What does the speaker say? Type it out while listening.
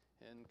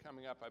and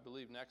coming up, I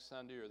believe, next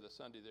Sunday or the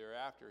Sunday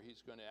thereafter,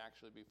 he's going to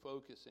actually be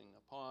focusing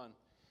upon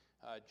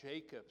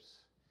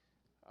Jacob's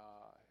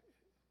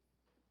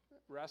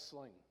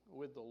wrestling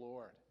with the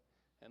Lord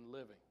and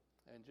living,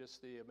 and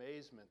just the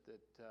amazement that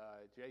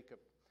Jacob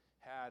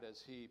had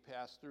as he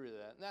passed through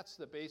that. And that's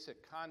the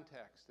basic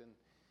context. And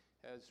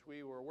as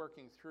we were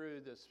working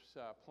through this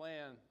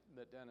plan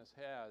that Dennis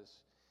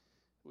has,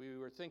 we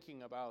were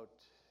thinking about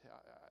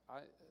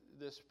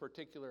this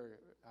particular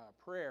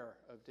prayer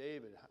of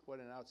David, what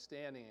an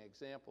outstanding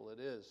example it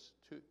is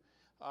to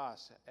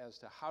us as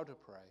to how to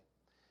pray.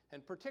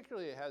 And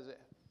particularly it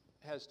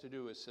has to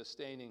do with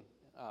sustaining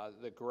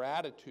the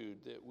gratitude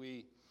that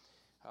we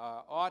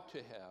ought to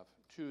have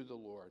to the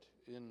Lord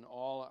in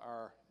all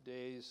our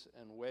days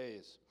and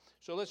ways.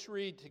 So let's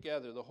read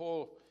together the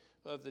whole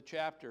of the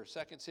chapter, 2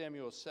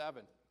 Samuel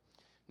 7.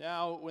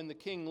 Now, when the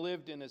king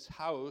lived in his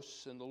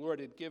house, and the Lord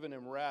had given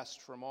him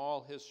rest from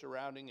all his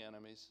surrounding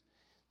enemies,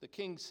 the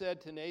king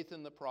said to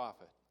Nathan the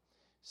prophet,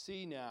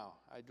 "See now,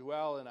 I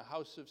dwell in a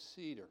house of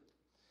cedar,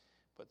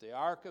 but the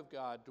ark of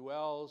God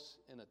dwells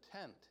in a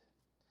tent."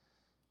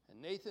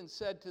 And Nathan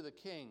said to the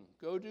king,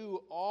 "Go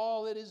do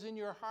all that is in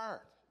your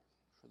heart,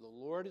 for the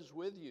Lord is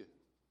with you."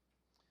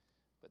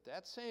 But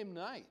that same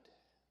night,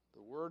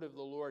 the word of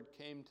the Lord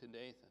came to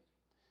Nathan.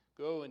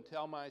 "Go and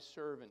tell my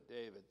servant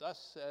David, thus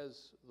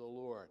says the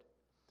Lord,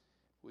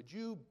 would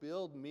you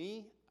build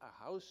me a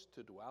house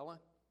to dwell in?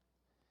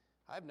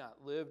 I have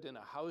not lived in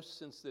a house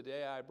since the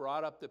day I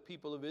brought up the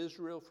people of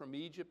Israel from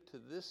Egypt to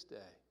this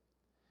day.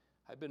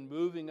 I've been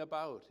moving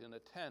about in a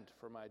tent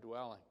for my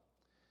dwelling.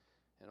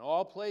 In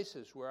all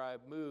places where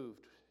I've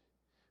moved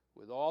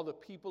with all the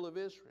people of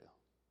Israel,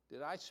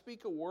 did I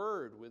speak a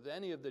word with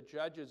any of the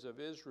judges of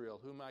Israel,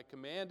 whom I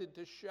commanded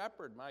to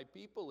shepherd my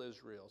people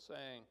Israel,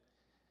 saying,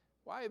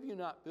 why have you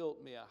not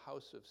built me a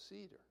house of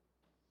cedar?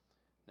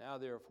 Now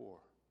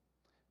therefore,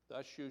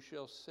 thus you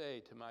shall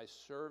say to my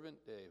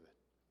servant David,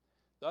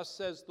 thus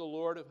says the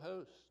Lord of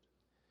hosts,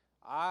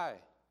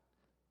 I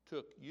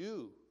took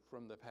you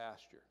from the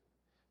pasture,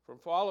 from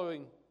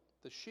following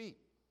the sheep,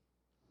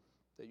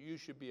 that you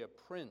should be a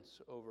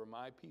prince over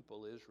my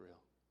people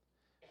Israel.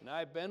 And I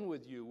have been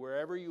with you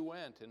wherever you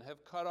went, and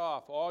have cut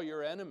off all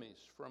your enemies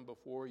from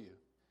before you.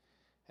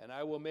 And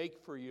I will make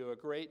for you a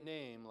great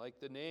name, like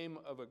the name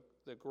of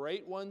the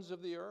great ones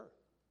of the earth.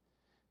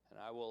 And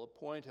I will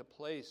appoint a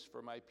place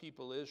for my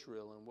people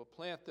Israel, and will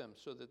plant them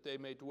so that they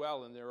may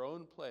dwell in their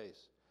own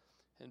place,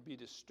 and be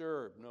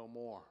disturbed no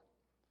more.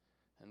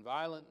 And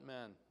violent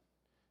men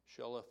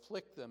shall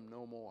afflict them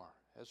no more,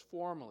 as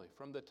formerly,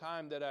 from the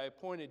time that I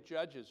appointed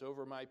judges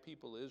over my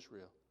people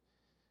Israel.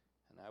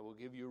 And I will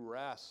give you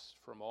rest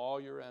from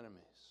all your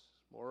enemies.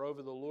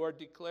 Moreover, the Lord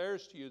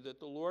declares to you that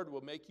the Lord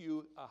will make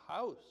you a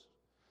house.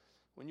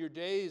 When your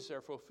days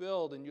are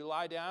fulfilled and you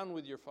lie down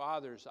with your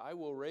fathers, I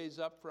will raise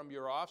up from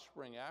your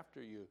offspring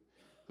after you,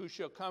 who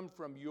shall come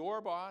from your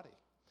body,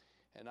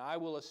 and I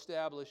will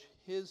establish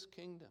his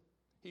kingdom.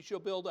 He shall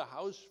build a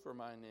house for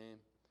my name,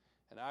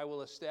 and I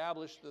will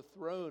establish the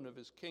throne of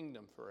his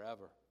kingdom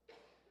forever.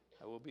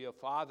 I will be a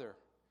father.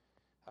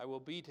 I will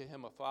be to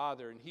him a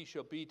father, and he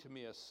shall be to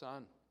me a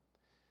son.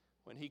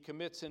 When he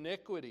commits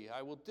iniquity,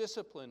 I will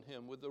discipline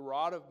him with the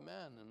rod of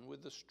men and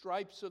with the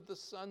stripes of the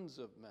sons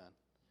of men.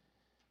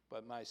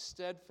 But my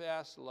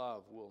steadfast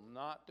love will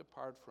not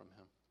depart from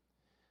him,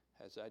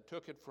 as I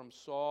took it from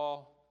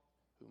Saul,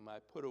 whom I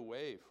put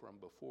away from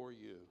before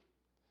you.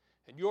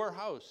 And your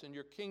house and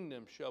your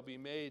kingdom shall be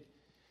made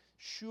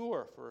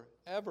sure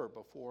forever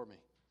before me.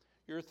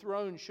 Your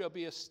throne shall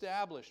be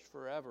established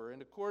forever.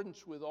 In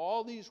accordance with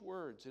all these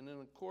words and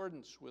in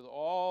accordance with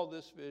all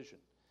this vision,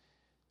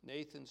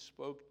 Nathan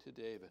spoke to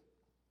David.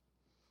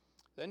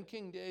 Then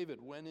King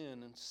David went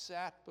in and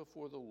sat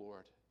before the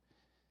Lord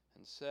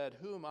and said,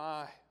 who am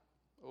I,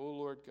 O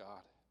Lord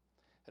God?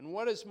 And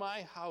what is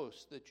my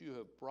house that you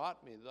have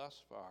brought me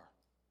thus far?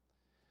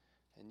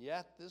 And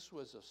yet this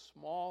was a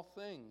small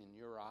thing in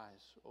your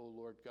eyes, O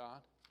Lord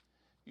God.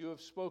 You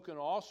have spoken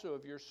also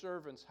of your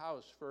servant's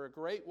house for a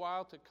great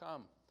while to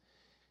come.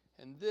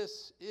 And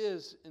this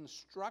is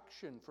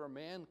instruction for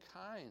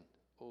mankind,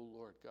 O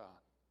Lord God.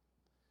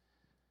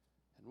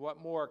 And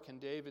what more can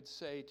David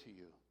say to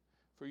you?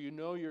 For you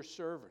know your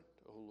servant,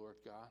 O Lord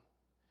God.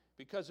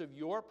 Because of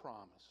your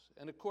promise,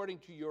 and according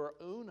to your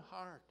own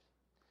heart,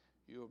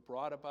 you have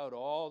brought about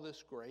all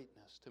this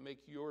greatness to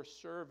make your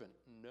servant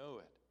know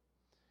it.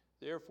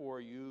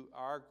 Therefore you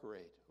are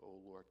great,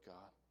 O Lord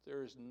God.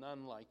 There is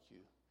none like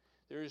you.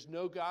 There is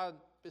no God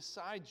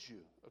besides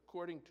you,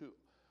 according to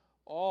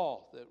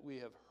all that we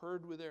have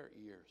heard with our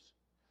ears.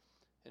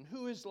 And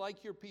who is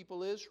like your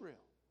people Israel,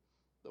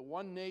 the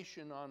one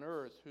nation on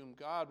earth whom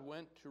God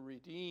went to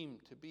redeem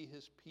to be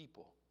his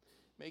people,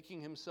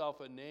 making himself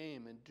a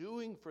name and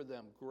doing for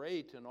them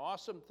great and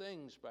awesome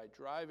things by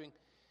driving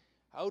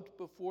out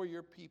before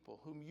your people,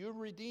 whom you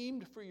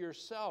redeemed for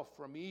yourself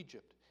from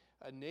Egypt,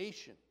 a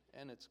nation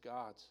and its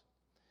gods.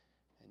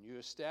 And you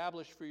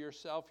established for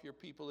yourself your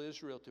people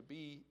Israel to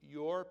be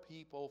your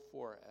people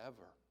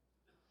forever.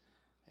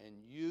 And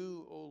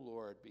you, O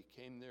Lord,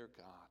 became their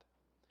God.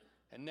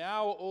 And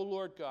now, O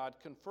Lord God,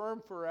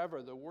 confirm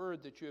forever the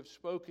word that you have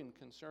spoken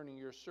concerning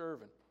your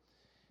servant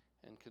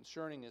and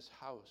concerning his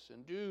house,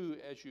 and do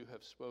as you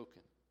have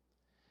spoken.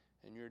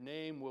 And your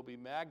name will be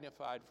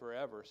magnified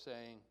forever,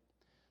 saying,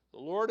 the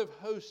Lord of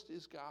hosts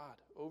is God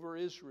over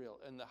Israel,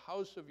 and the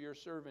house of your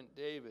servant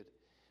David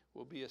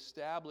will be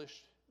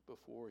established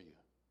before you.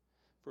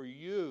 For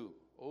you,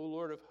 O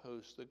Lord of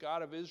hosts, the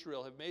God of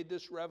Israel, have made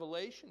this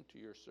revelation to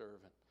your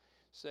servant,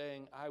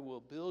 saying, I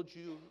will build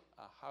you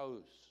a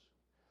house.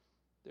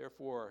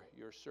 Therefore,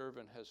 your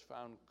servant has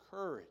found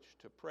courage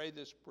to pray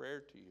this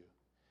prayer to you.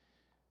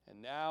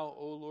 And now,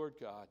 O Lord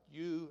God,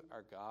 you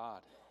are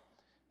God,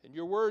 and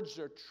your words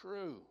are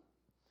true,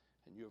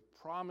 and you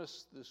have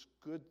promised this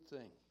good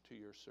thing to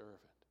your servant.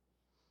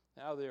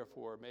 Now,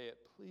 therefore, may it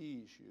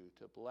please you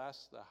to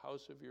bless the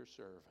house of your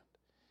servant,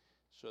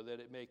 so that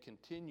it may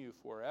continue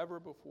forever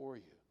before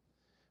you.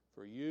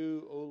 For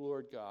you, O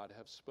Lord God,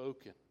 have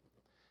spoken,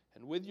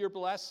 and with your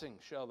blessing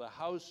shall the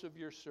house of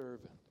your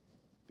servant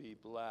be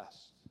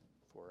blessed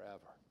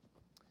forever.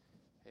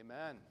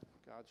 Amen.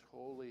 God's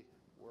holy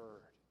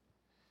word.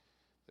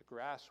 The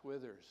grass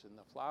withers and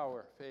the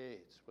flower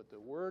fades, but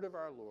the word of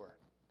our Lord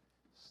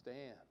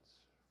stands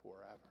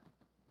forever.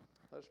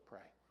 Let's pray.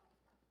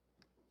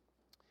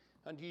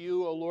 Unto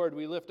you, O Lord,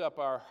 we lift up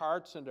our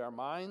hearts and our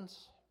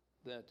minds,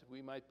 that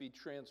we might be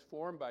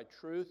transformed by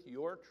truth,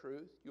 your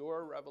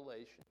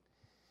revelation,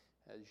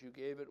 as you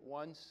gave it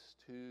once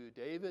to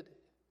David,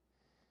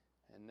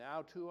 and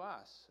now to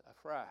us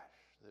afresh,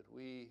 that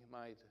we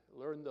might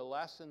learn the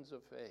lessons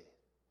of faith,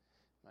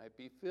 might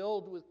be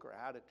filled with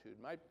gratitude,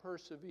 might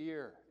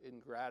persevere in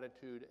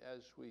gratitude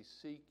as we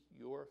seek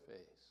your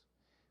face.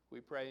 We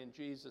pray in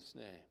Jesus'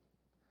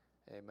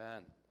 name.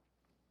 Amen.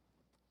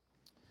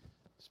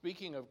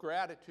 Speaking of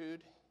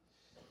gratitude,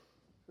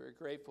 very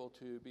grateful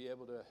to be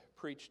able to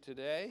preach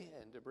today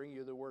and to bring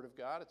you the Word of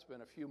God. It's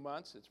been a few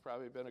months. It's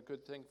probably been a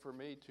good thing for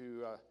me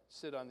to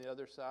sit on the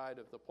other side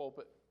of the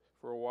pulpit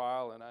for a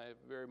while, and I have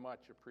very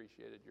much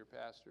appreciated your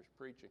pastor's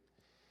preaching.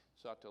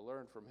 Sought to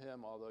learn from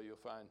him, although you'll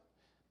find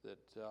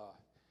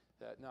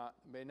that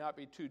may not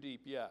be too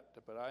deep yet,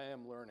 but I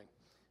am learning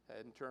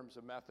in terms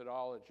of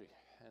methodology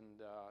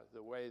and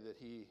the way that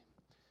he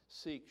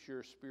seeks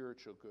your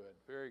spiritual good.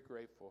 Very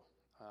grateful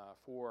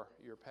for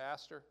your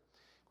pastor.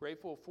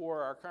 Grateful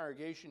for our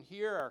congregation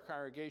here, our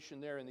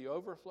congregation there in the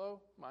overflow,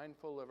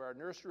 mindful of our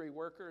nursery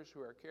workers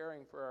who are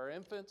caring for our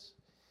infants.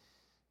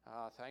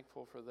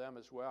 Thankful for them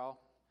as well.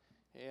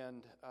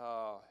 And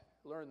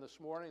learned this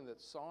morning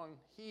that Song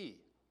Hee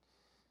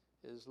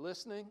is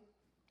listening,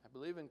 I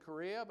believe in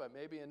Korea, but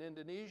maybe in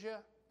Indonesia.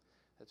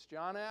 It's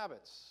John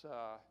Abbott's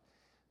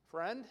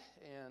friend,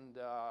 and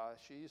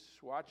she's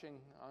watching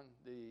on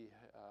the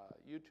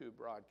YouTube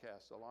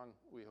broadcast, along,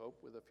 we hope,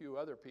 with a few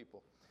other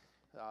people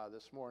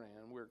this morning,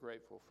 and we're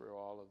grateful for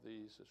all of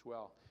these as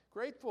well.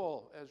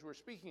 Grateful, as we're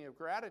speaking of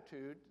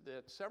gratitude,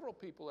 that several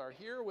people are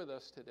here with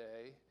us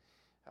today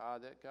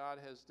that God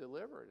has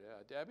delivered.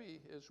 Debbie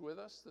is with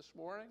us this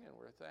morning, and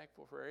we're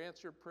thankful for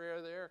answered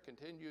prayer there,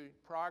 continued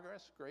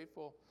progress.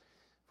 Grateful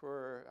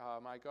for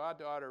my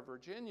goddaughter,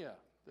 Virginia,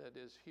 that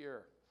is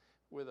here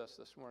with us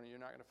this morning. You're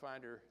not going to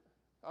find her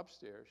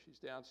upstairs. She's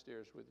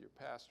downstairs with your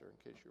pastor,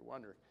 in case you're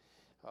wondering.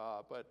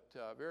 But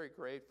very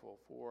grateful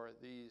for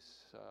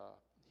these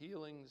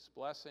healings,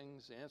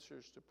 blessings,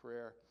 answers to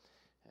prayer,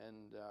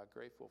 and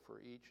grateful for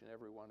each and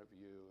every one of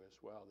you as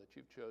well, that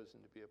you've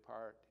chosen to be a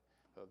part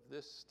of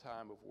this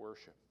time of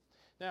worship.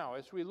 Now,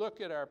 as we look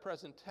at our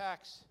present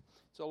text,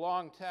 it's a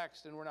long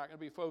text, and we're not going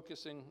to be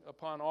focusing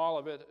upon all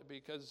of it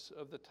because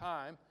of the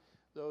time,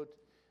 though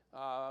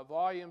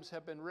volumes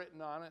have been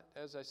written on it.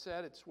 As I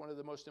said, it's one of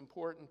the most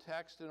important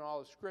texts in all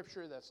of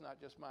Scripture. That's not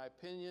just my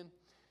opinion.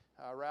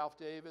 Ralph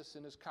Davis,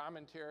 in his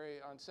commentary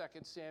on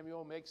 2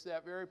 Samuel, makes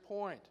that very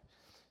point,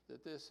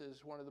 that this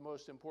is one of the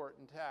most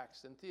important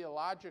texts. And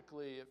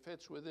theologically, it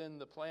fits within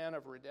the plan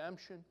of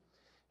redemption.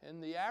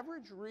 And the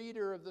average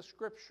reader of the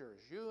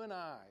Scriptures, you and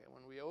I,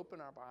 when we open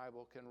our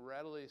Bible, can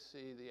readily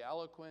see the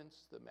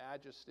eloquence, the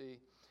majesty,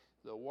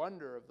 the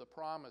wonder of the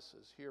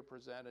promises here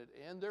presented,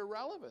 and their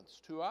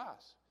relevance to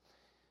us.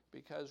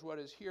 Because what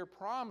is here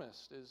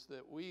promised is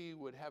that we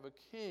would have a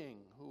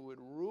king who would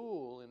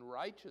rule in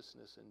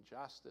righteousness and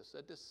justice,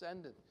 a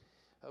descendant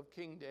of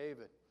King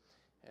David.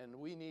 And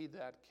we need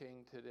that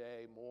king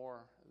today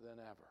more than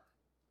ever.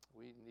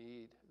 We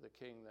need the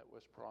king that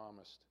was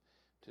promised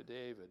to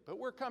David. But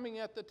we're coming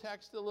at the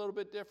text a little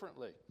bit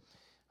differently.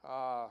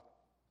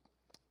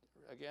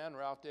 Again,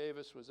 Ralph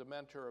Davis was a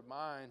mentor of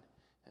mine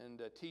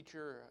and a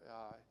teacher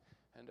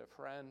and a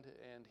friend,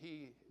 and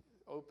he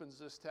opens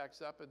this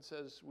text up and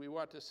says, we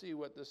want to see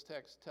what this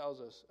text tells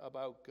us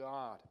about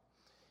God.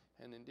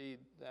 And indeed,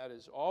 that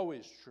is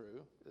always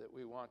true, that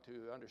we want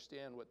to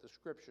understand what the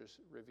Scriptures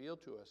reveal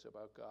to us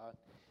about God.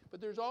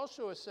 But there's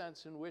also a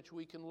sense in which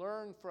we can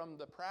learn from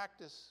the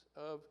practice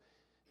of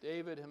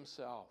David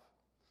himself,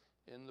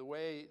 in the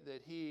way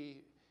that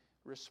he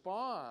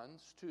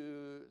responds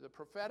to the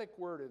prophetic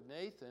word of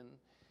Nathan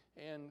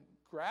and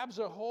grabs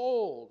a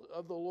hold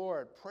of the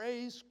Lord,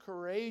 prays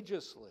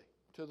courageously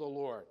to the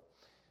Lord.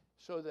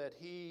 so that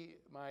he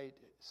might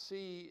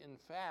see, in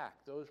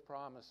fact, those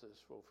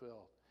promises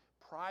fulfilled,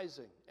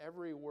 prizing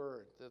every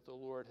word that the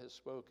Lord has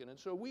spoken. And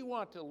so we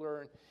want to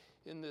learn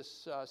in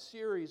this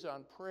series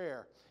on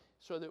prayer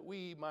so that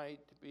we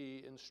might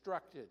be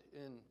instructed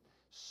in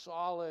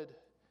solid,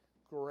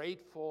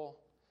 grateful,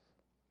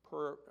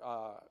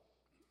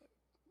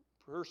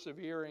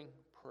 persevering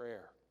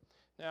prayer.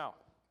 Now,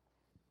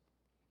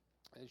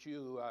 as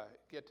you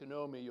get to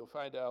know me, you'll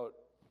find out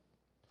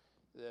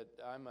that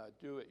I'm a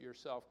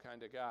do-it-yourself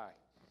kind of guy.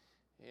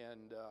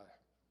 And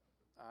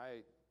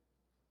I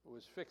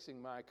was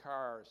fixing my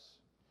cars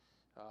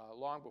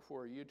long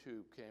before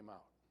YouTube came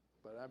out.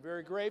 But I'm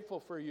very grateful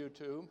for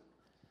YouTube.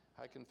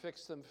 I can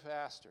fix them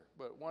faster.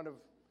 But one of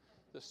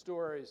the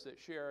stories that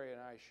Sherry and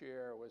I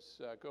share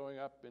was going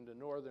up into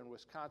northern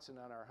Wisconsin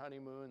on our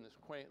honeymoon, this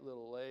quaint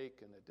little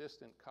lake and a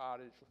distant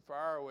cottage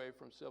far away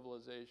from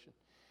civilization.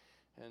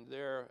 And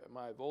there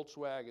my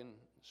Volkswagen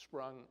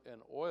sprung an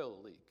oil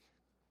leak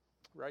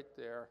right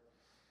there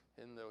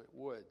in the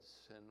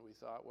woods. And we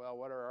thought, well,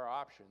 what are our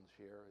options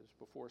here? It was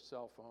before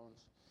cell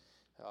phones.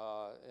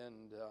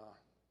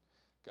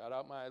 Got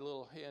out my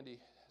little handy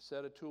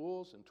set of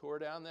tools and tore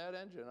down that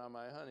engine on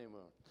my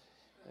honeymoon.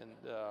 And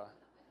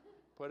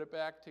put it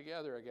back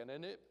together again.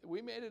 And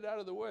we made it out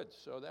of the woods,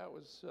 so that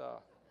was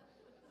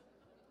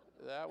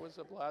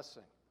a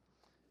blessing.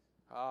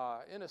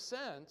 In a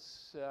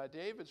sense,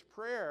 David's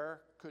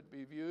prayer could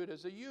be viewed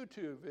as a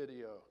YouTube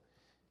video.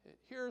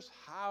 Here's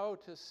how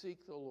to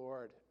seek the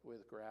Lord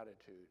with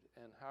gratitude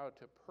and how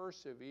to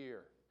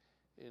persevere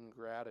in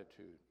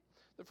gratitude.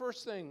 The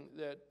first thing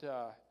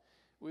that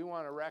we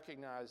want to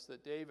recognize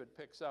that David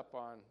picks up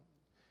on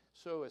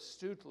so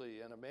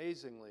astutely and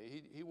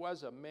amazingly, he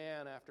was a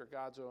man after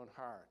God's own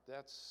heart.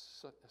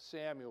 That's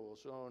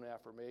Samuel's own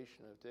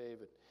affirmation of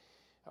David.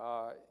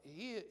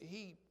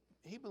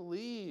 He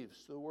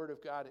believes the Word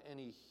of God and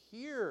he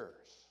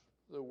hears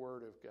the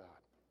Word of God.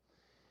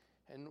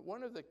 And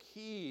one of the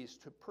keys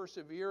to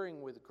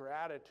persevering with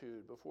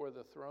gratitude before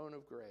the throne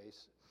of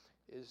grace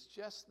is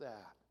just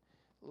that,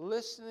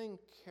 listening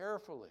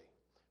carefully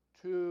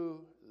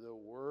to the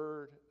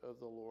word of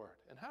the Lord.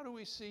 And how do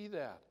we see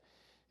that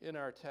in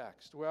our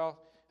text? Well,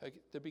 at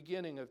the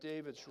beginning of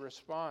David's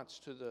response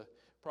to the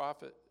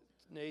prophet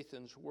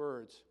Nathan's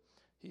words,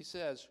 he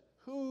says,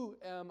 "Who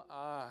am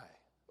I,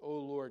 O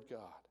Lord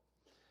God?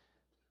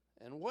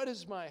 And what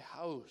is my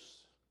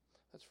house?"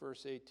 That's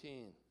verse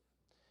 18.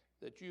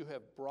 "That you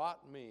have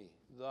brought me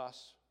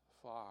thus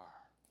far."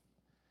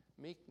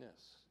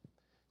 Meekness.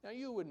 Now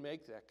you would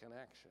make that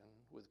connection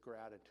with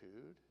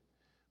gratitude.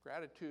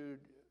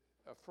 Gratitude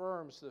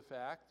affirms the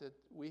fact that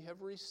we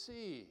have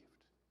received,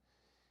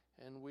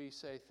 and we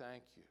say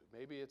thank you.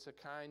 Maybe it's a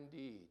kind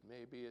deed.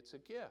 Maybe it's a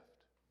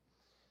gift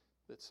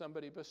that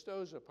somebody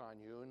bestows upon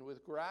you. And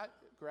with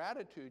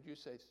gratitude, you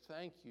say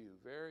thank you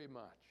very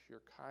much. Your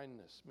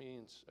kindness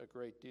means a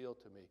great deal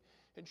to me.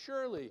 And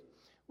surely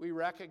we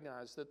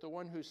recognize that the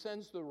one who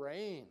sends the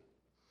rain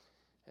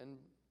and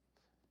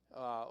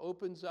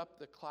opens up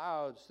the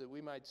clouds that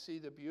we might see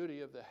the beauty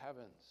of the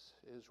heavens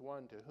is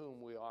one to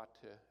whom we ought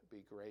to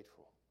be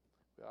grateful.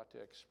 We ought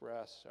to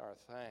express our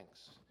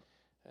thanks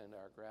and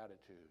our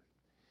gratitude.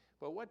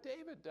 But what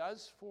David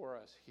does for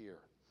us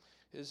here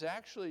is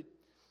actually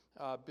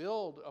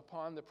build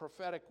upon the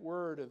prophetic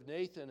word of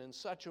Nathan in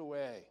such a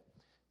way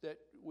that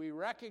we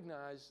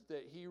recognize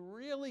that he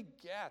really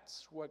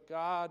gets what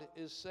God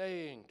is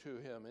saying to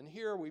him. And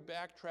here we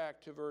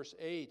backtrack to verse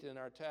 8 in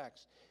our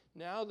text.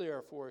 "Now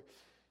therefore,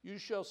 you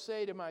shall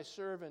say to my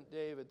servant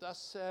David, thus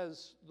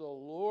says the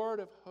Lord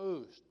of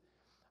hosts,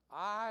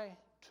 I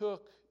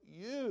took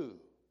you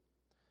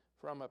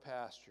from a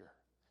pasture,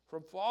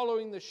 from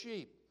following the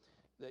sheep,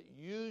 that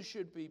you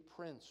should be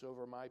prince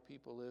over my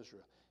people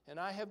Israel. And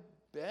I have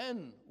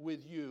been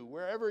with you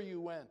wherever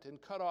you went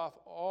and cut off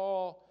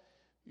all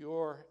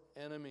your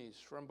enemies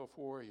from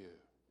before you."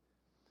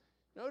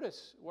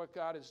 Notice what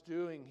God is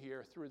doing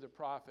here through the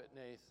prophet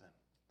Nathan.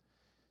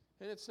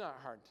 And it's not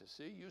hard to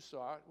see. You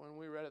saw it when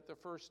we read it the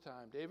first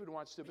time. David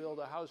wants to build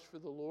a house for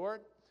the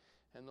Lord,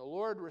 and the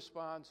Lord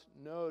responds,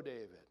 "No,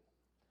 David,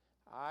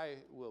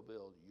 I will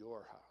build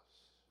your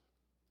house.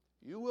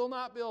 You will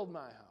not build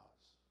my house.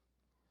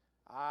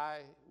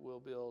 I will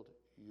build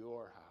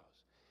your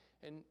house."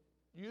 And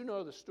you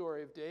know the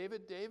story of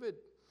David.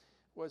 David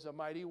was a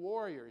mighty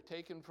warrior,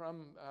 taken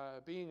from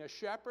being a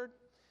shepherd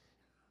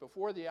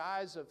before the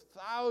eyes of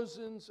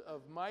thousands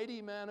of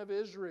mighty men of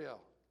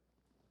Israel.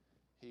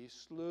 He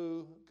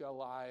slew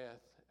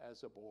Goliath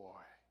as a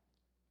boy.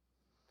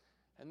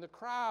 And the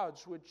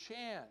crowds would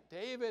chant,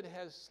 "David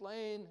has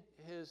slain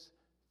his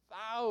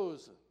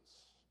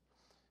thousands."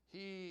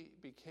 He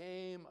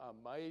became a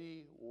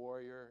mighty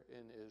warrior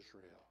in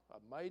Israel, a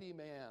mighty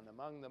man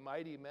among the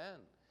mighty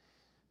men.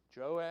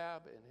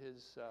 Joab and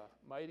his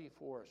mighty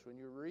force. When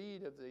you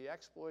read of the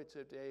exploits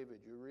of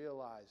David, you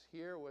realize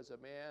here was a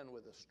man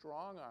with a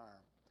strong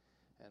arm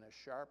and a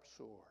sharp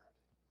sword.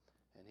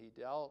 And he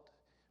dealt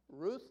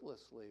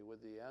ruthlessly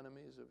with the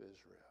enemies of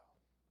Israel.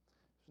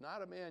 He's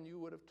not a man you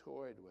would have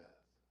toyed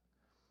with.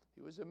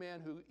 He was a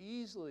man who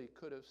easily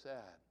could have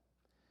said,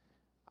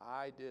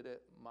 I did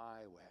it my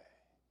way.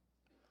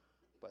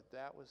 But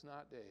that was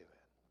not David.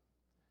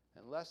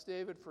 And lest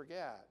David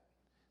forget,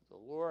 the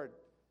Lord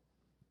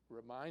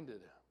reminded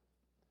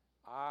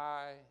him,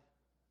 I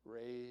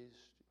raised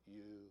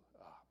you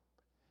up,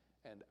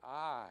 and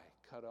I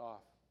cut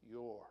off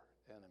your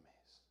enemies.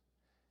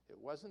 It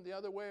wasn't the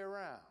other way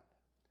around.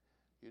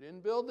 You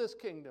didn't build this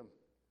kingdom.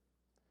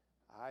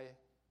 I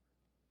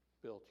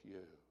built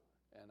you,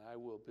 and I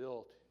will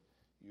build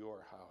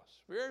your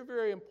house. Very,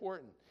 very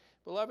important.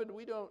 Beloved,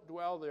 we don't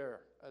dwell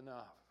there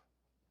enough.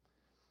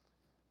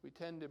 We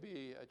tend to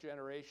be a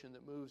generation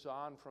that moves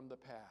on from the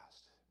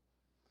past.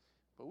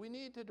 But we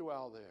need to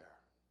dwell there.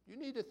 You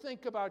need to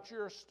think about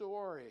your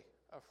story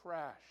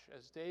afresh,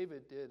 as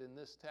David did in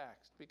this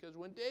text. Because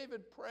when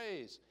David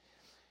prays,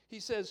 he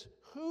says,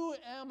 who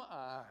am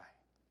I,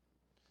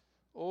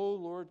 O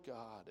Lord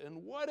God,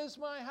 and what is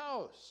my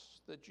house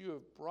that you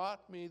have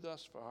brought me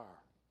thus far?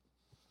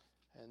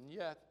 And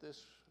yet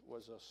this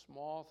was a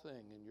small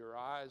thing in your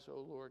eyes,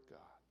 O Lord God.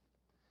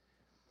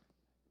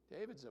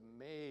 David's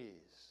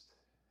amazed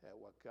at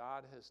what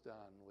God has done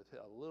with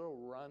a little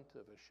runt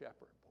of a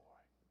shepherd boy.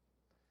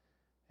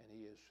 And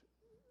he is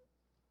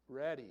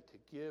ready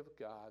to give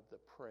God the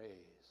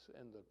praise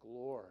and the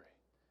glory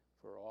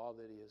for all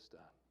that he has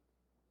done.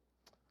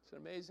 It's an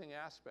amazing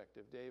aspect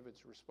of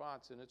David's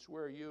response, and it's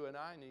where you and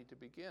I need to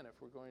begin if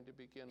we're going to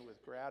begin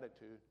with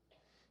gratitude.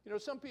 You know,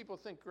 some people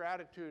think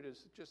gratitude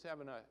is just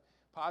having a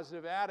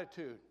positive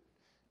attitude.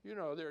 You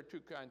know, there are two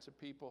kinds of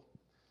people.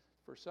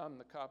 For some,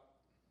 the cup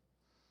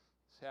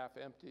is half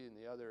empty, and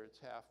the other, it's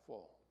half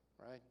full,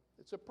 right?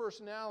 It's a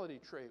personality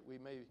trait we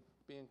may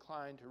be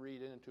inclined to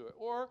read into it.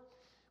 Or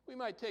we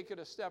might take it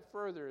a step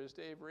further, as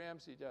Dave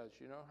Ramsey does.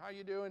 You know, how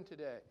you doing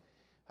today?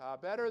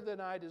 Better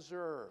than I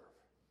deserve,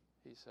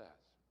 he says.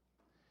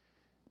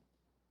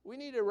 We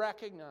need to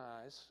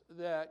recognize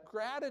that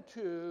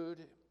gratitude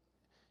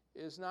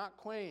is not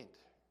quaint,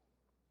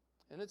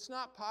 and it's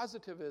not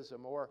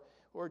positivism or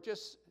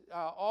just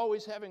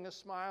always having a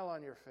smile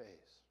on your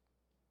face.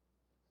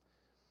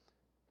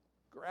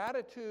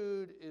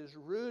 Gratitude is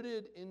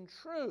rooted in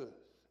truth,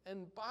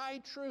 and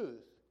by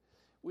truth,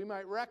 we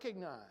might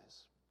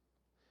recognize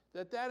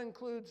that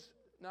includes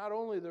not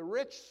only the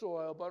rich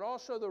soil, but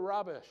also the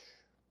rubbish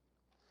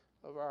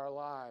of our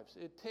lives.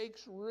 It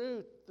takes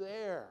root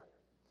there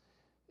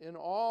in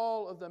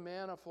all of the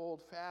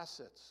manifold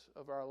facets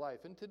of our life.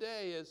 And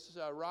today, as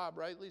Rob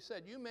rightly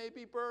said, you may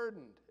be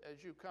burdened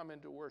as you come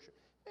into worship.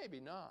 Maybe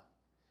not.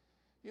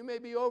 You may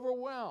be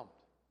overwhelmed.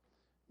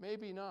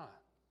 Maybe not.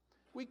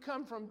 We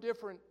come from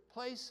different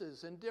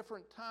places and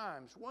different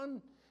times.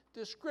 One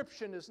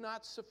description is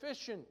not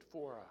sufficient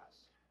for us.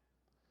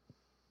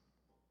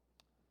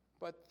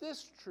 But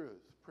this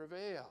truth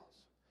prevails,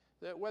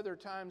 that whether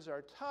times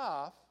are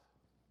tough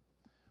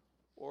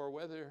or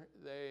whether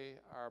they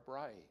are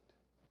bright,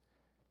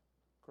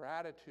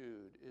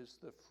 gratitude is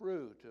the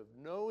fruit of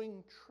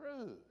knowing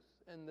truth,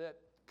 and that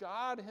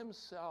God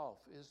himself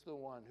is the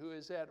one who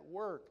is at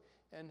work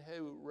and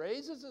who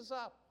raises us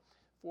up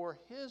for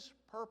his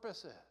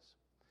purposes.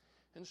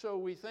 And so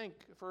we think,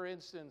 for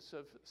instance,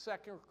 of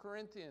 2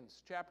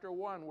 Corinthians chapter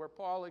 1, where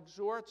Paul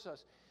exhorts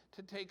us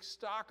to take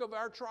stock of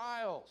our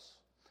trials,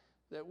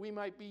 that we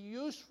might be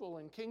useful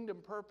in kingdom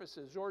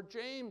purposes. Or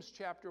James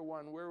chapter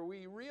 1, where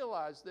we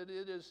realize that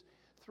it is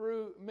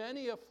through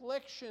many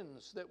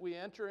afflictions that we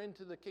enter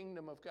into the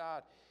kingdom of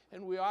God.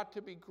 And we ought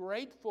to be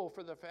grateful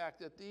for the fact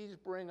that these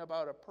bring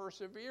about a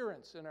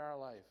perseverance in our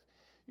life.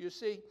 You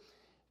see,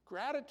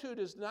 gratitude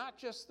is not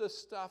just the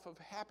stuff of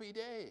happy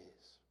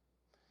days.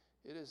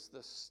 It is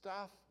the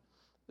stuff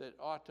that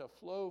ought to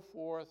flow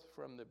forth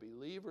from the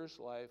believer's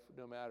life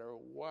no matter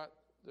what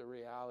the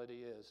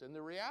reality is. And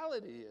the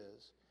reality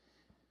is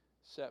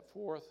set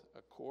forth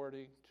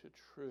according to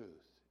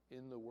truth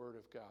in the Word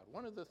of God.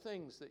 One of the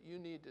things that you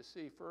need to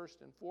see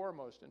first and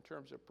foremost in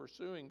terms of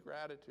pursuing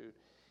gratitude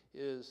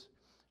is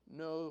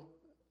know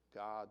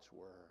God's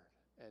Word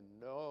and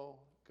know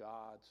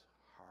God's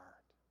heart.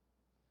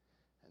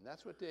 And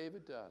that's what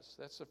David does.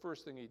 That's the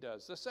first thing he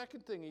does. The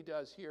second thing he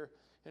does here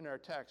in our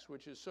text,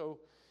 which is so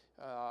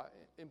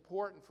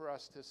important for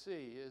us to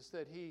see, is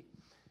that he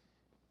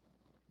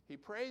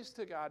prays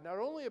to God not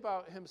only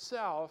about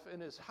himself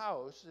and his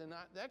house, and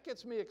that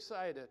gets me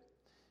excited.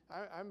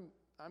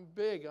 I'm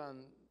big on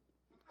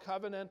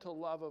covenantal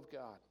love of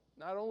God,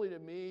 not only to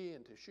me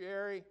and to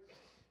Sherry,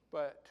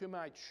 but to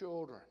my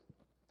children.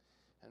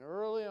 And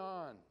early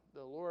on,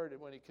 the Lord,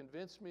 when he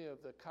convinced me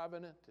of the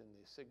covenant and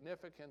the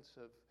significance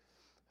of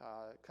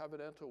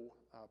covenantal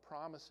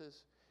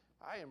promises,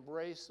 I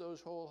embrace those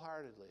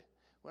wholeheartedly.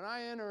 When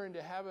I enter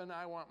into heaven,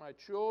 I want my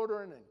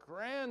children and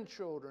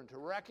grandchildren to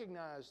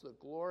recognize the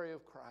glory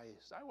of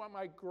Christ. I want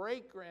my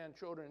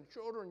great-grandchildren and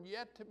children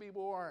yet to be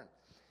born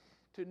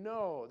to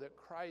know that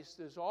Christ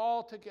is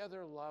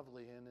altogether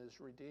lovely in his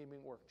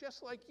redeeming work,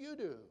 just like you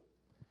do.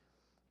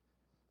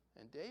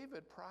 And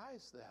David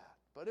prized that.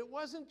 But it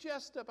wasn't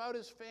just about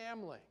his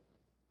family,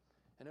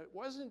 and it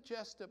wasn't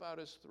just about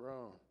his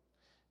throne.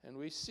 And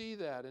we see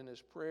that in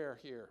his prayer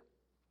here.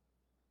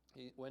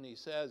 when he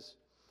says,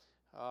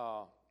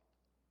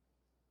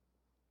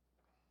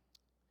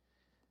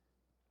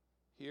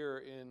 here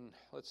in,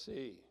 let's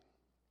see,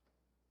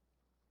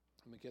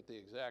 let me get the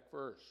exact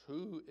verse.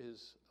 Who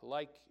is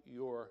like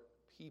your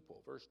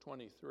people? Verse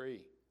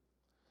 23.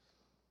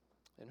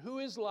 And who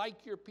is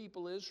like your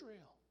people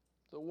Israel,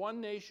 the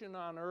one nation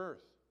on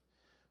earth,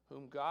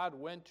 whom God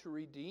went to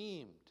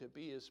redeem to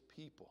be his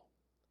people,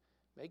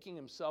 making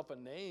himself a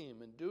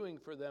name and doing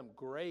for them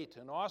great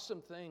and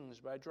awesome things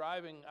by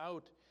driving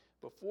out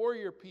before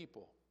your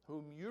people,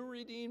 whom you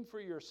redeemed for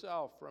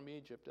yourself from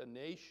Egypt, a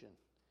nation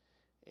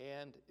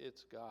and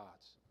its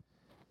gods.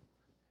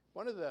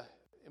 One of the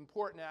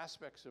important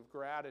aspects of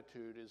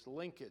gratitude is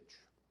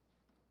linkage.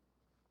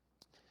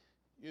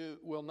 You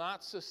will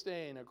not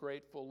sustain a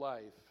grateful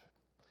life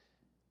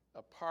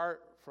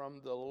apart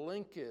from the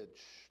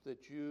linkage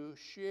that you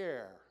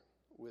share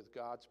with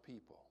God's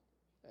people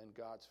and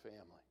God's family.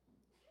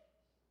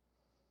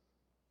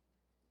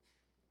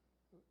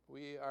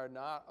 We are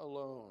not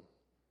alone.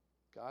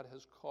 God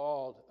has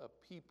called a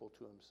people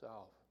to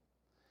himself.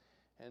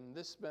 And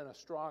this has been a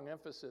strong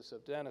emphasis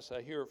of Dennis.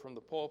 I hear it from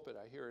the pulpit.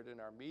 I hear it in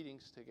our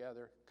meetings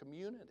together.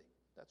 Community.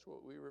 That's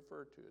what we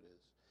refer to it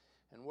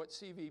as. And what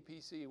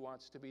CVPC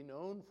wants to be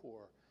known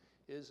for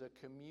is a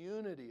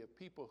community of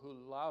people who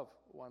love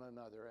one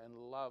another and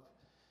love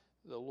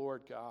the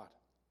Lord God.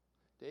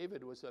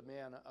 David was a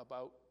man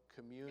about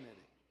community.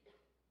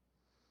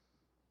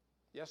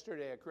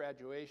 Yesterday at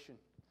graduation,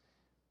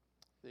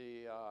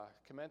 the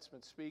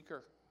commencement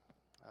speaker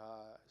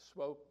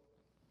spoke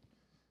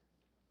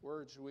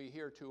words we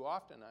hear too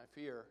often, I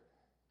fear.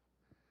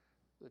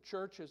 The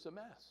church is a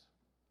mess,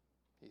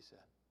 he said.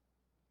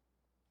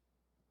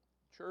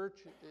 Church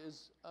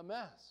is a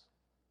mess.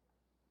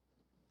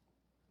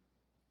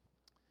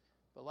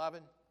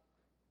 Beloved,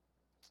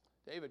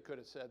 David could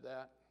have said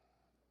that,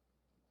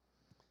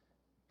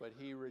 but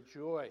he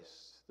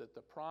rejoiced that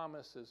the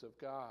promises of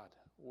God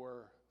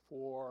were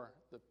for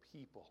the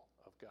people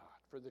of God,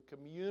 for the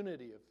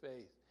community of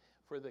faith,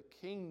 for the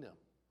kingdom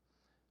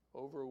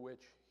over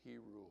which he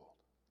ruled.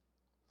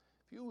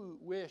 If you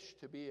wish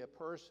to be a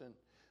person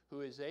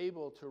who is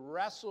able to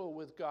wrestle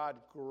with God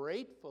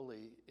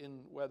gratefully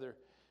in whether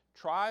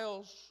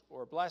trials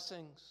or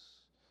blessings,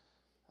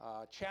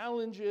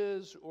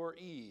 challenges or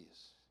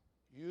ease,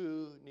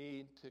 you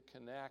need to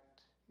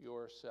connect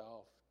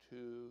yourself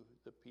to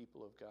the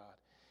people of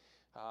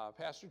God.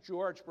 Pastor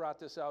George brought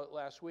this out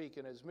last week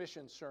in his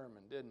mission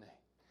sermon, didn't he?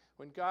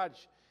 When God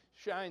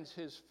shines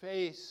his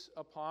face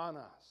upon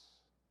us,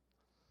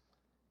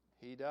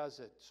 he does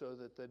it so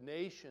that the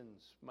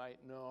nations might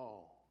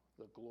know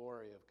the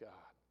glory of God.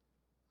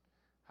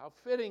 How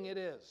fitting it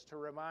is to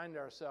remind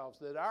ourselves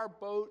that our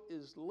boat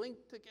is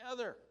linked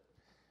together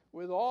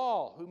with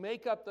all who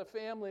make up the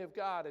family of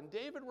God. And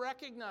David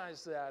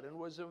recognized that and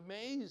was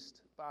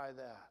amazed by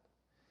that.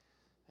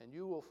 And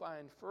you will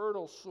find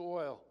fertile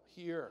soil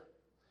here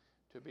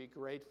to be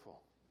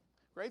grateful.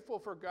 Grateful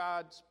for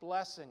God's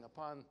blessing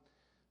upon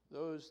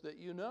those that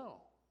you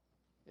know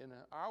in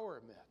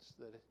our midst,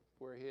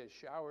 where he has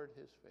showered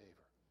his favor.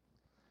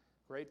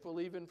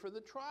 Grateful even for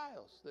the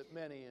trials that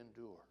many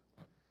endure,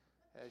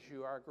 as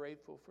you are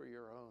grateful for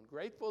your own.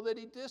 Grateful that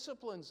he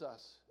disciplines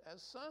us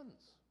as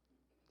sons.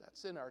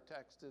 That's in our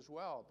text as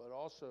well, but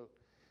also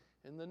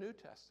in the New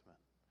Testament.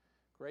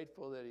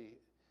 Grateful that he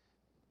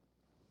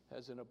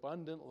has an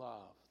abundant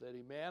love, that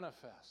he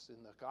manifests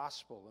in the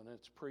gospel and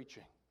its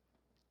preaching.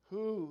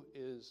 Who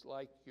is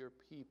like your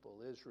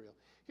people, Israel?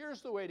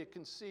 Here's the way to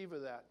conceive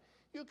of that.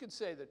 You could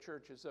say the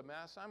church is a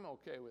mess. I'm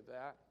okay with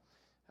that.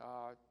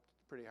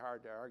 It's pretty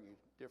hard to argue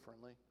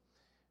differently.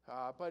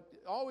 But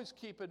always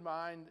keep in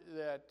mind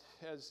that,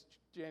 as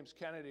James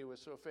Kennedy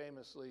was so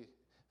famously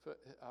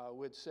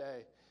would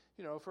say,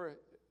 you know, for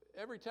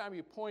every time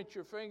you point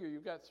your finger,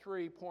 you've got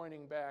three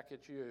pointing back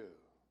at you.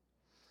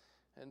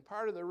 And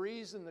part of the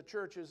reason the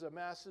church is a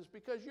mess is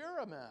because you're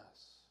a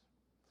mess.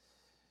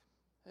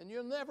 And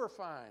you'll never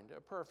find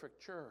a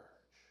perfect church.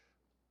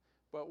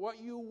 But what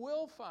you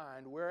will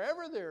find,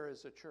 wherever there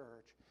is a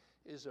church,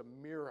 is a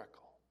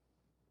miracle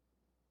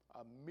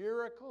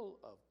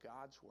of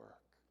God's work.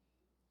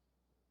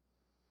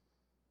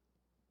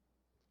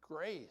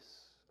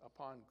 Grace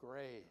upon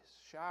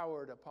grace,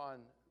 showered upon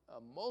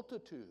a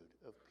multitude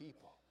of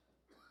people.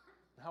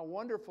 How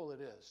wonderful it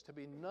is to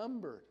be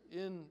numbered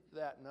in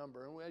that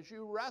number. And as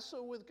you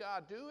wrestle with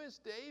God, do as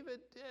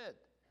David did.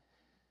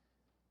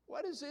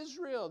 What is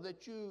Israel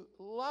that you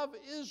love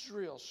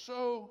Israel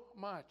so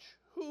much?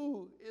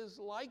 Who is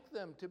like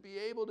them to be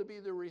able to be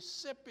the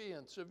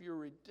recipients of your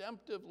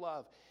redemptive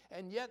love?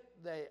 And yet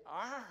they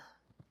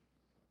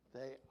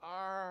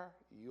are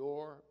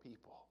your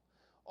people.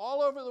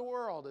 All over the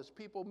world, as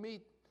people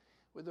meet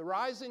with the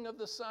rising of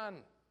the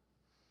sun,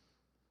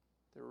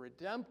 the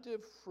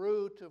redemptive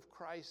fruit of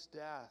Christ's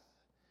death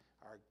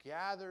are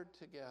gathered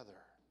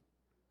together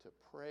to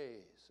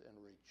praise and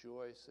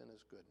rejoice in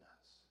his goodness.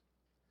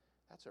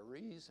 That's a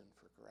reason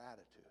for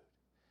gratitude.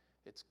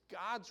 It's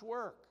God's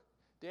work.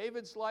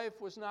 David's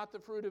life was not the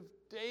fruit of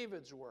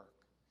David's work.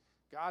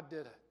 God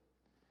did it.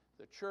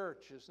 The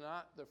church is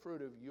not the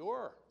fruit of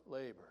your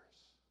labors.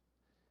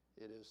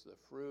 It is the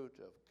fruit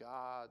of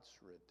God's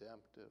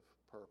redemptive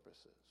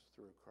purposes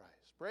through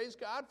Christ. Praise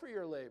God for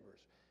your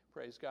labors.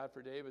 Praise God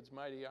for David's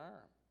mighty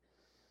arm.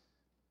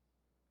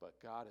 But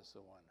God is the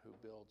one who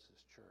builds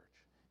his church.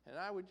 And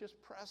I would just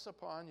press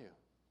upon you,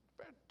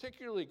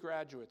 particularly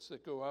graduates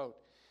that go out,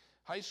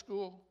 high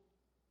school,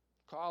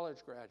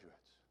 college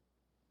graduates,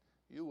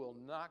 you will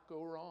not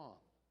go wrong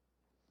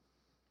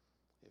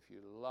if you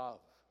love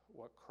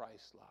what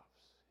Christ loves,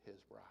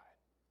 his bride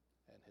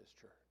and his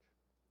church.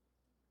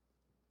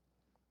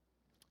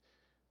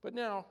 But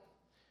now,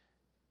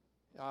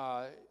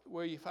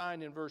 where you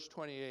find in verse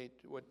 28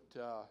 what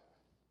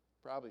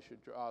probably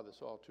should draw this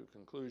all to a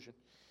conclusion.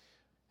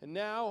 And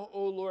now,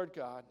 O Lord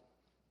God,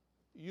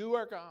 you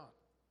are God,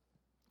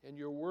 and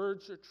your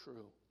words are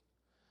true,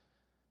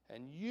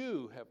 and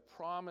you have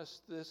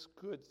promised this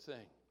good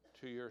thing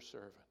to your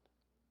servant.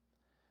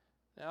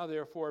 Now,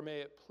 therefore, may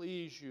it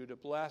please you to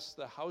bless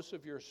the house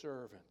of your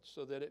servant,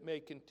 so that it may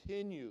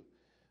continue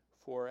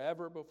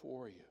forever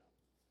before you.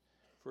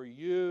 For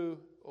you,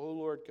 O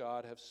Lord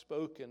God, have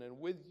spoken, and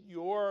with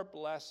your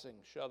blessing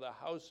shall the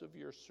house of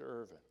your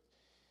servant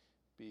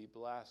be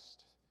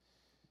blessed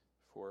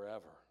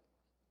forever.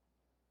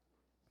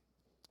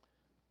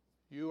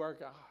 You are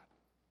God.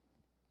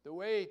 The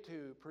way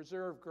to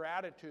preserve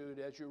gratitude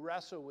as you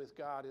wrestle with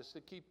God is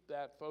to keep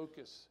that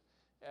focus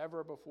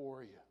ever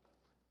before you.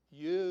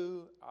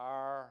 You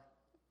are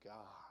God.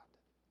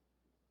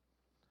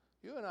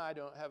 You and I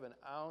don't have an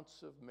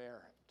ounce of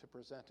merit to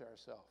present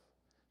ourselves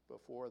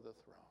before the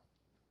throne.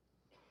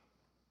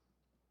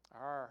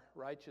 Our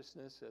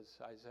righteousness, as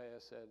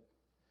Isaiah said,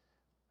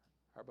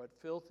 are but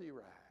filthy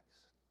rags.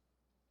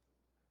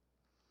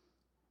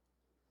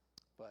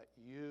 But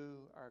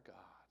you are God.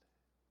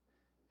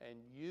 And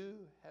you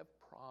have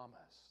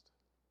promised.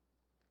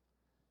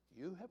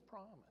 You have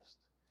promised.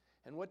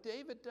 And what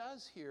David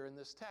does here in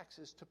this text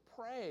is to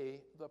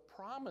pray the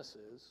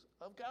promises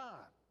of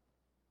God.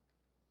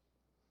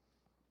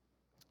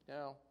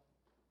 Now,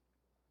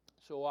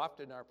 so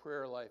often our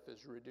prayer life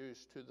is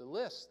reduced to the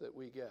list that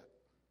we get.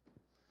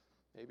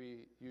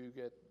 Maybe you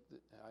get,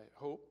 I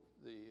hope,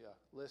 the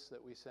list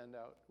that we send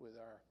out with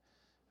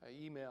our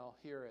email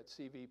here at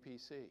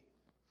CVPC.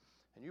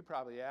 And you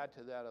probably add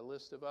to that a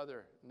list of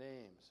other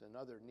names and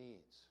other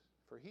needs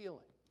for healing,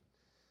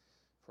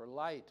 for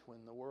light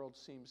when the world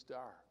seems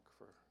dark,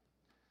 for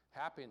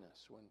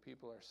happiness when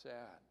people are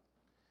sad,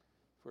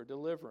 for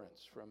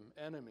deliverance from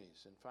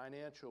enemies and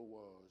financial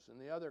woes, and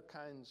the other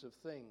kinds of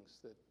things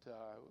that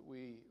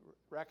we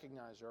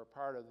recognize are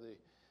part of the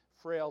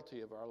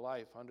frailty of our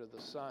life under the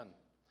sun.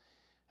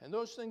 And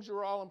those things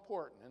are all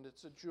important, and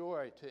it's a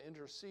joy to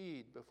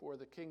intercede before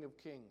the King of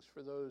Kings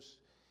for those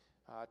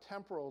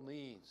temporal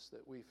needs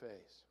that we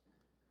face.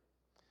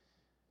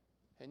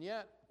 And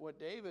yet, what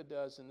David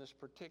does in this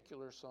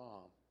particular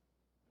psalm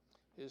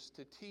is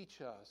to teach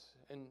us,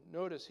 and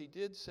notice he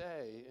did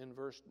say in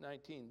verse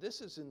 19,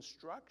 this is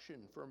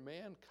instruction for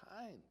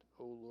mankind,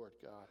 O Lord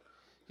God.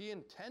 He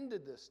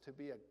intended this to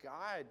be a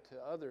guide to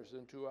others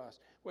and to us.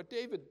 What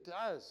David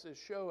does is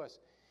show us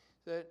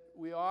that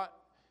we ought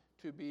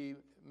to be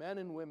men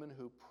and women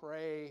who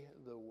pray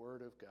the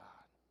word of God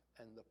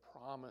and the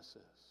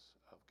promises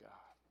of God.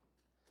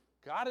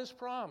 God has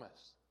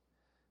promised.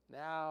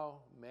 Now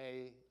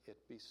may it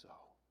be so.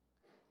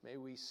 May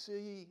we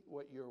see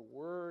what your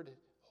word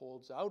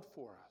holds out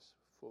for us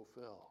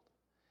fulfilled.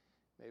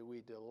 May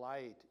we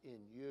delight in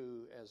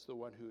you as the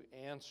one who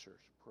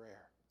answers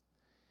prayer.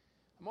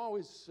 I'm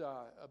always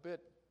a bit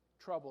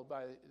troubled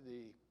by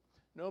the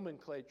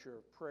nomenclature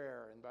of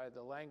prayer and by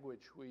the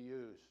language we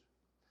use.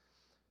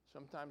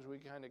 Sometimes we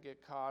kind of get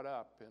caught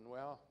up in,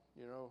 well,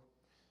 you know,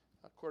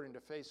 according to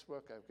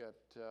Facebook, I've got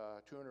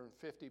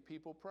 250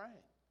 people praying.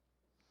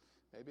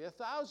 Maybe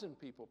 1,000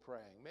 people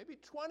praying. Maybe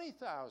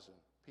 20,000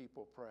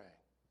 people praying.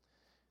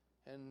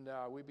 And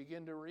we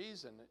begin to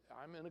reason,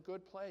 I'm in a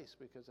good place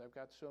because I've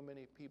got so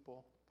many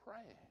people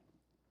praying.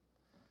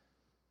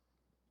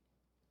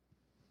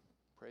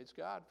 Praise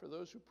God for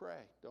those who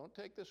pray. Don't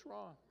take this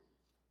wrong.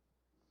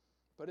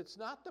 But it's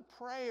not the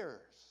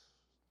prayers.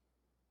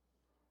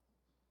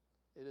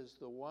 It is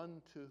the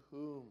one to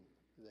whom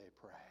they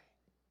pray.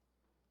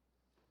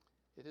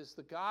 It is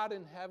the God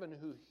in heaven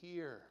who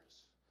hears,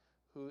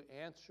 who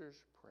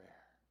answers prayer.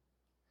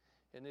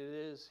 And it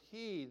is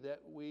he that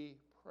we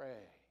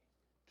pray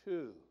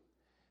to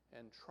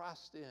and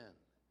trust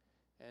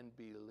in and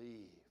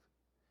believe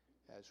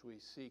as we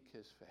seek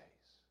his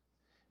face.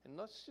 And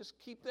let's just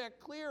keep that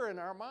clear in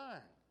our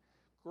mind.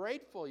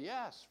 Grateful,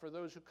 yes, for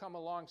those who come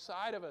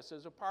alongside of us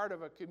as a part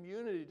of a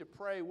community to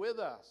pray with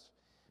us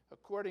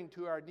according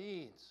to our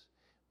needs.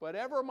 But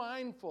ever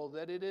mindful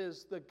that it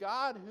is the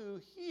God who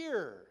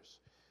hears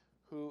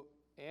who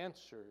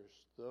answers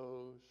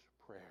those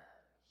prayers.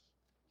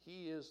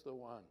 He is the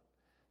one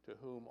to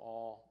whom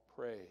all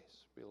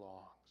praise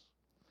belongs.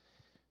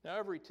 Now,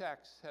 every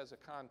text has a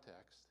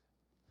context,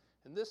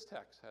 and this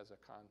text has a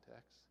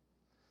context.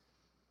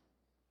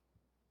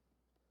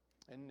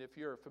 And if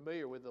you're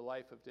familiar with the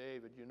life of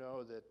David, you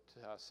know that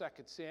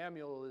 2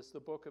 Samuel is the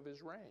book of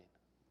his reign,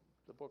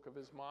 the book of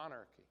his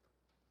monarchy.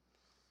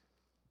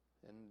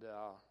 And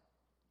of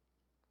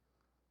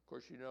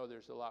course, you know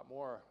there's a lot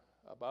more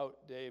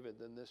about David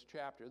than this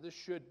chapter. This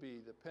should be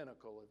the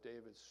pinnacle of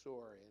David's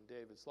story and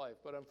David's life.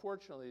 But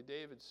unfortunately,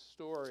 David's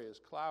story is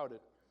clouded,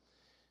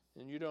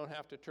 and you don't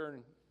have to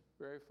turn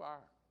very far.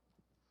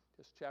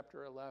 Just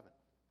chapter 11.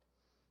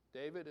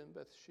 David and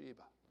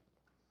Bathsheba.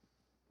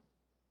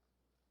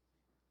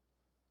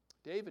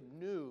 David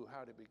knew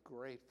how to be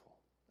grateful,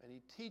 and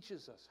he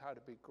teaches us how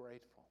to be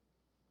grateful.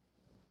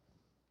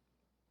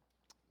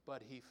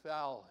 But he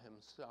fell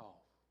himself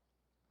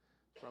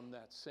from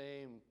that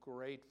same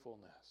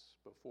gratefulness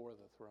before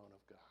the throne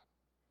of God.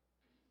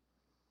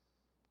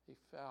 He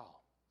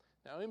fell.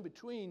 Now, in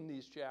between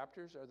these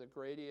chapters are the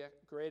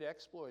great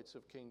exploits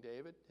of King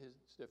David, his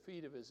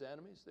defeat of his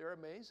enemies. They're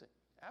amazing,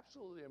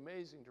 absolutely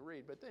amazing to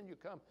read. But then you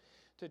come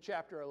to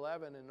chapter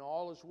 11, and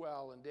all is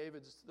well, and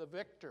David's the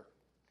victor.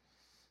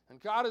 And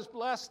God has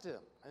blessed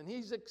him, and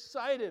he's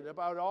excited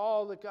about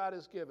all that God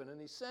has given. And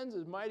he sends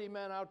his mighty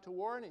men out to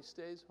war, and he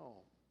stays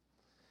home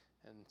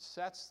and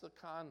sets the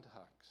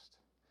context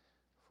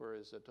for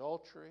his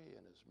adultery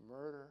and his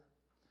murder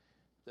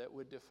that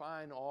would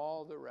define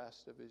all the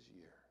rest of his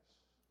years.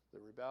 The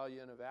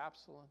rebellion of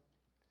Absalom,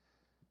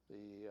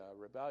 the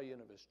rebellion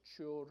of his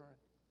children,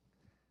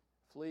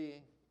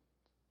 fleeing,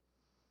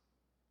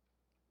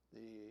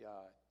 the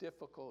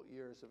difficult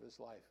years of his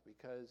life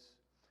because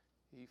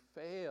he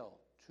failed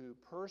to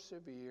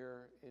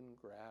persevere in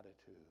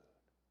gratitude.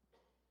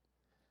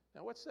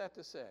 Now, what's that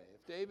to say?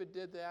 If David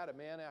did that, a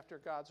man after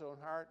God's own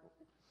heart,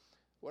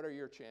 what are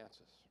your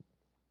chances?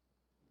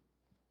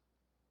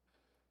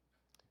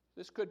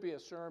 This could be a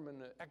sermon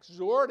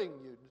exhorting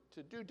you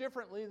to do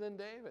differently than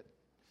David.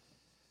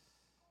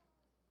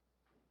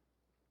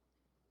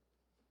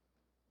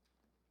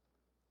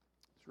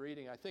 I was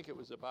reading, I think it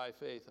was a By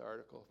Faith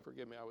article.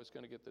 Forgive me, I was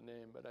going to get the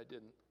name, but I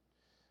didn't.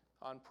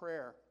 On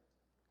prayer,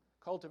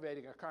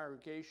 cultivating a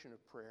congregation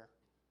of prayer.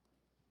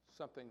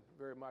 Something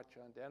very much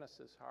on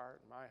Dennis's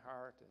heart, my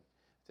heart, and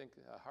I think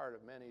the heart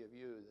of many of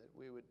you, that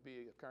we would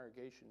be a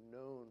congregation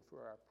known for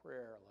our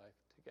prayer life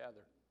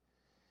together.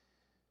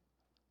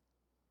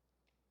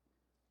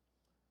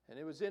 And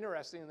it was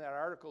interesting in that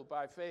article,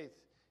 By Faith,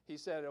 he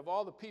said, of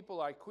all the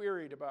people I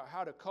queried about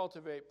how to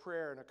cultivate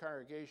prayer in a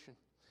congregation,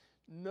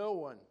 no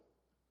one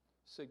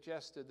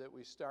suggested that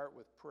we start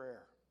with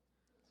prayer.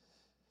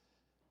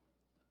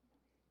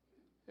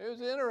 It was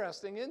an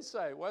interesting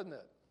insight, wasn't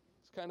it?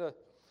 It's kind of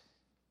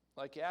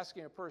like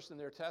asking a person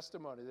their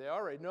testimony. They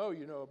already know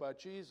you know about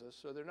Jesus,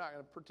 so they're not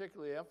going to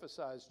particularly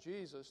emphasize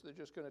Jesus. They're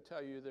just going to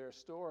tell you their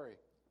story.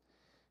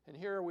 And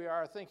here we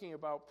are thinking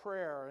about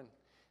prayer,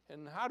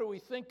 and how do we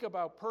think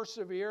about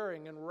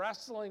persevering and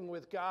wrestling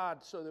with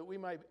God so that we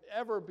might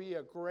ever be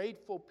a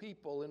grateful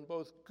people in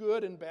both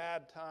good and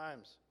bad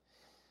times?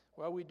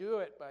 Well, we do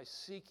it by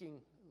seeking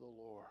the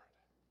Lord,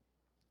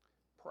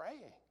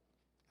 praying,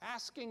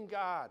 asking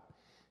God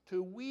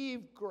to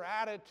weave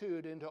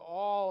gratitude into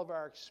all of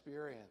our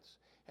experience,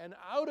 and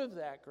out of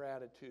that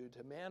gratitude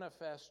to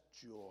manifest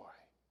joy.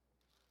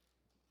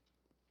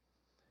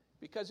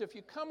 Because if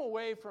you come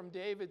away from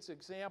David's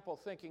example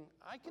thinking,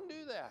 I can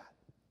do that,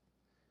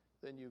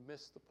 then you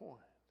miss the point.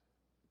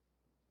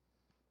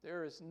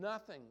 There is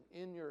nothing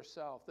in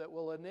yourself that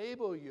will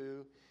enable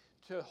you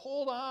to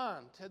hold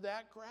on to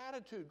that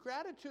gratitude.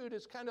 Gratitude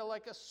is kind of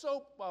like a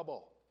soap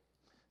bubble.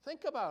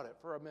 Think about it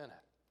for a minute.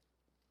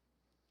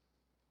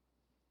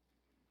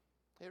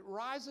 It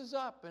rises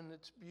up, and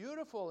it's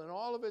beautiful in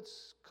all of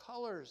its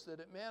colors that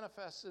it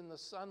manifests in the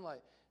sunlight,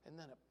 and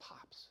then it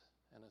pops,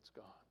 and it's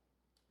gone.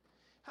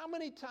 How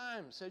many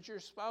times has your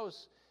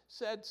spouse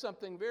said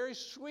something very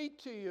sweet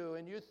to you,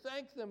 and you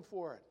thank them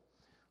for it,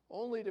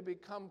 only to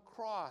become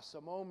cross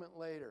a moment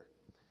later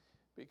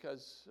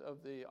because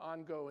of the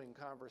ongoing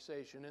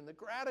conversation, and the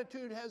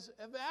gratitude has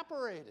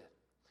evaporated?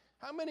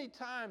 How many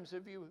times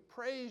have you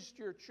praised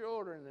your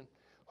children and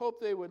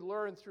hoped they would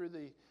learn through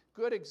the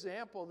good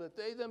example that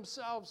they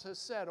themselves have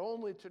set,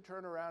 only to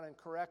turn around and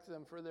correct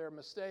them for their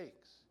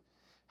mistakes?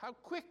 How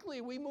quickly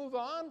we move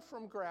on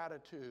from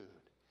gratitude.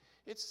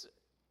 It's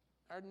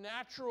our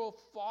natural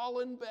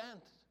fallen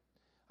bent.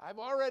 I've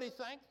already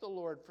thanked the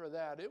Lord for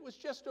that. It was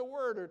just a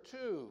word or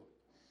two.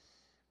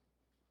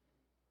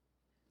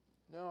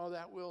 No,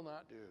 that will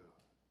not do.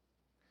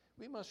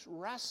 We must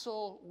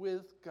wrestle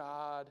with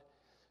God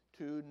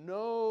to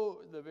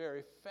know the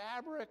very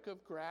fabric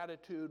of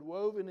gratitude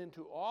woven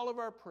into all of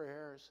our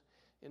prayers,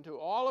 into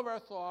all of our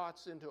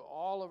thoughts, into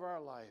all of our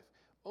life,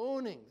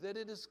 owning that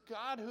it is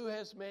God who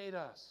has made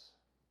us,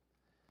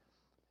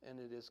 and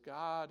it is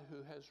God who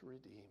has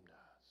redeemed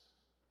us.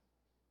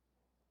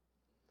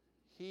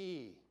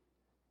 He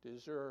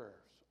deserves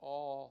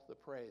all the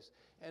praise.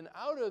 And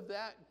out of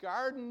that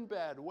garden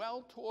bed,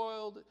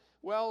 well-toiled,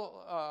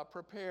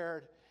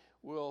 well-prepared,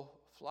 will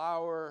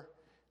flower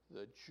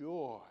the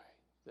joy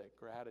that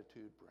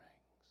gratitude brings.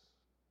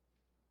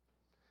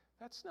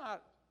 That's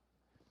not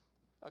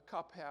a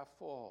cup half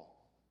full.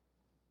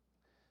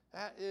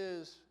 That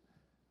is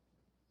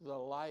the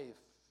life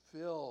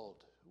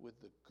filled with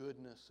the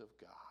goodness of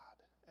God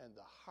and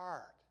the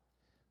heart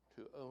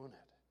to own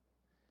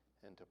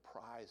it and to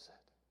prize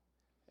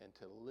it and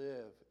to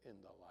live in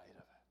the light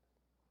of it.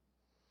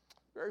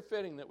 Very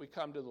fitting that we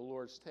come to the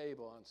Lord's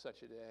table on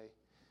such a day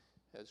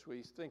as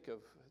we think of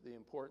the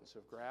importance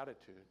of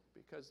gratitude,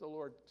 because the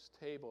Lord's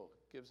table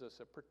gives us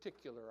a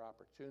particular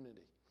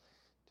opportunity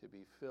to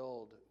be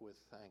filled with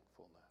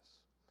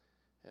thankfulness.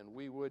 And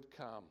we would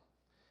come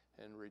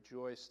and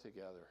rejoice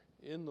together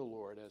in the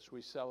Lord as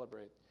we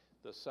celebrate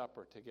the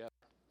supper together.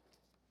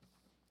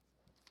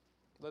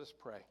 Let us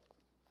pray.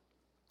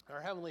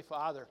 Our Heavenly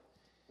Father,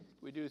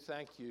 we do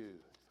thank you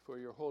for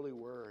your holy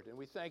word, and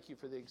we thank you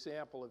for the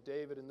example of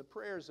David and the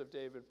prayers of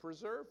David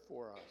preserved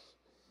for us,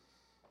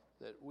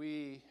 that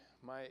we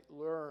might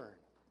learn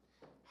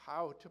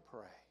how to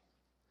pray.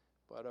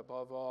 But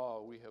above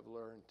all, we have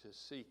learned to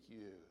seek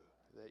you,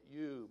 that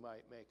you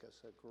might make us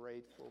a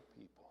grateful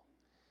people,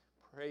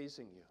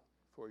 praising you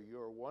for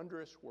your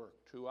wondrous work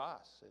to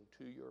us and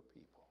to your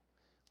people.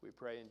 We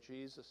pray in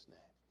Jesus'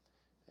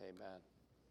 name. Amen.